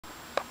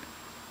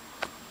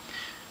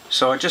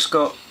So I just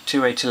got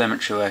two-way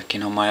telemetry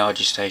working on my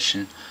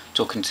Ardustation,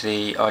 talking to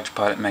the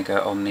Ardupilot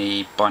Mega on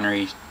the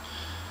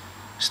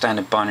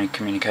standard binary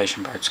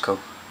communication protocol.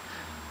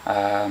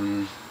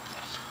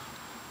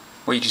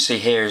 What you can see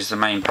here is the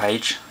main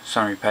page,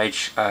 summary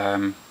page.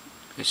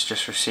 It's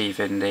just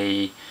receiving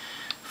the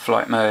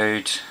flight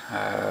mode,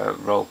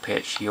 roll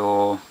pitch,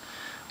 yaw,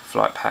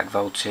 flight path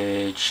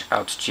voltage,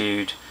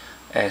 altitude,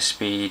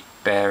 airspeed,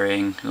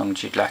 bearing,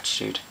 longitude,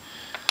 latitude.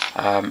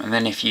 And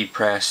then if you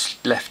press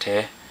left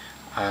here,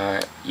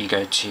 you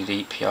go to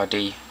the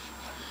PRD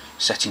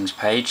settings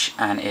page,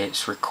 and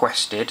it's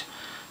requested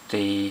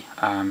the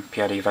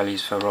PRD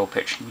values for roll,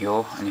 pitch and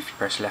yaw, and if you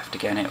press left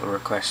again it will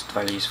request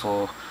values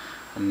for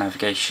the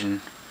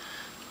navigation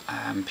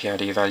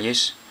PRD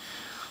values.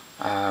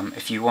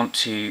 If you want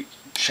to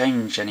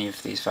change any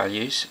of these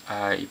values,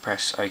 you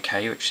press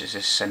OK, which is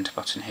this center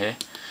button here,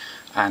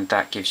 and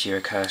that gives you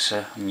a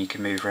cursor and you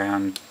can move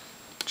around,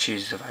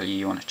 choose the value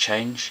you want to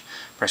change,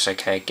 press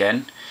OK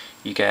again.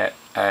 You get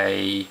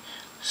a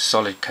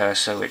solid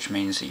cursor, which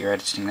means that you're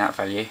editing that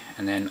value,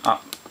 and then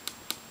up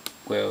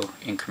will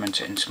increment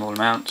it in small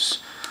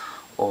amounts,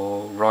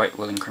 or right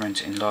will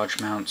increment it in large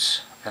amounts,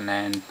 and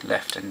then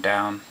left and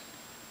down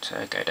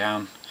to go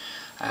down.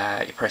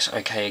 You press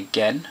OK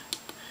again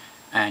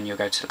and you'll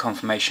go to the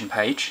confirmation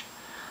page,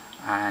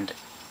 and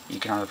you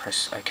can either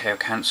press OK or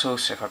cancel.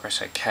 So if I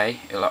press OK,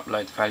 it'll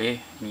upload the value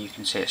and you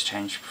can see it's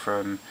changed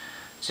from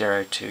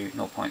 0 to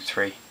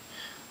 0.3.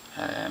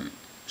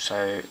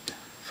 So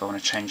if I want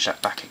to change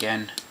that back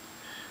again,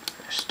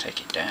 just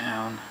take it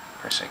down,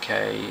 press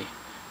OK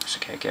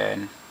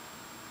again,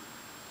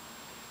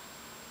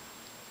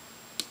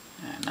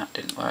 and that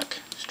didn't work.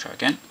 Let's try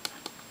again,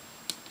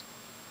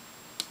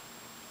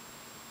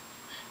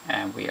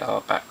 and we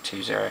are back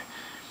to 0.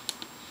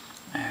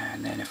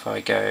 And then if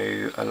I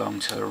go along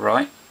to the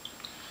right,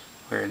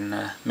 we're in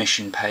the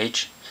mission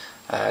page.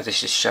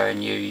 This is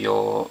showing you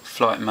your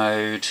flight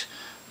mode,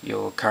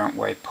 your current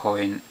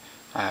waypoint,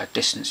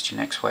 distance to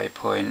your next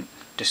waypoint,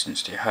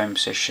 distance to your home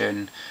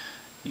position,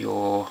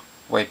 your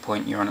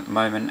waypoint you're on at the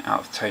moment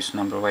out of the total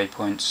number of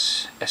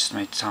waypoints,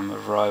 estimated time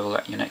of arrival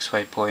at your next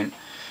waypoint,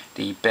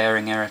 the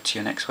bearing error to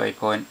your next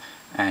waypoint,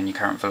 and your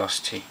current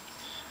velocity.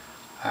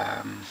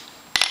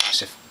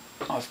 So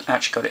I've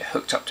actually got it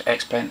hooked up to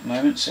X-plane at the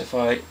moment, so if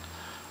I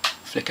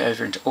flick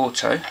over into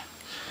auto,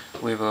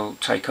 we will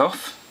take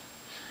off,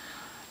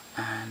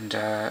 and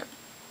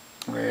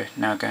we're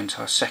now going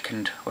to our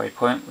second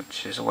waypoint,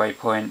 which is a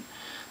waypoint,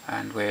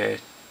 and we're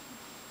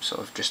sort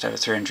of just over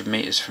 300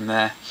 meters from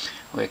there.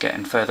 We're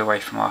getting further away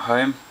from our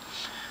home.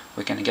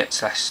 We're going to get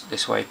to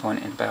this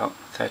waypoint in about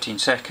 13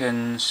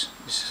 seconds.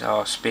 This is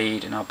our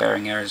speed, and our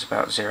bearing error is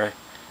about 0.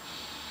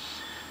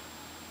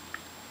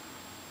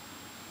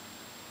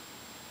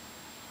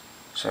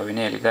 So we're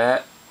nearly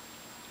there,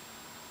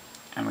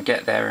 and we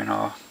get there and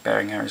our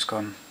bearing error has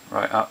gone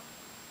right up,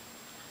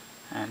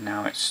 and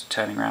now it's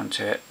turning around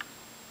to it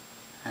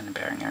and the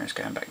bearing error is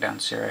going back down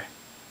to 0.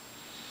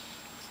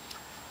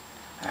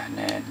 And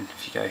then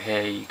if you go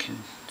here, you can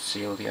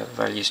see all the other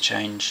values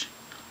change.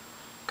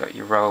 Got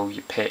your roll,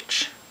 your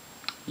pitch,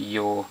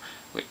 your yaw,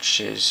 which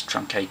is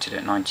truncated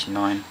at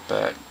 99,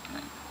 but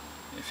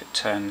if it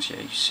turns,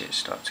 yeah, you see it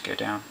start to go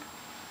down.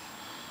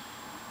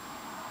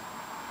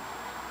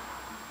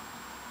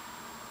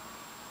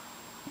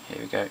 Here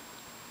we go.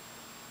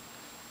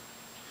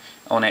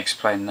 On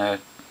X-plane, the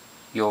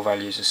yaw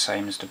value is the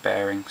same as the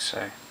bearing,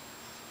 so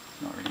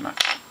not really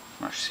much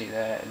to see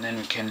there. And then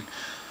we can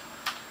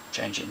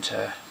change it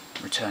into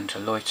return to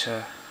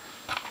loiter.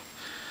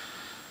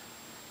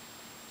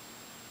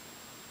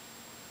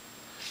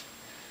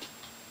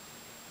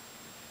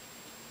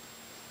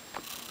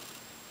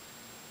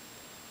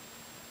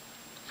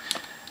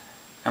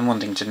 And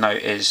one thing to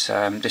note is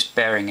this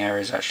bearing error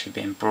is actually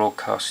being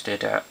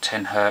broadcasted at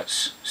 10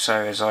 Hz.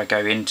 So as I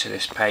go into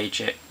this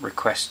page, it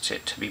requests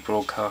it to be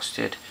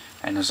broadcasted,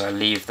 and as I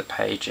leave the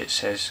page, it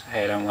says,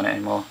 hey, I don't want it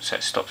anymore, so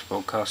it stops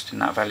broadcasting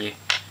that value.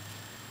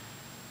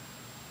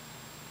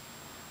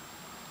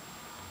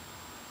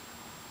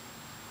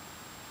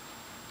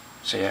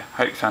 So yeah,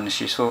 hope you found this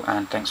useful,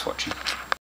 and thanks for watching.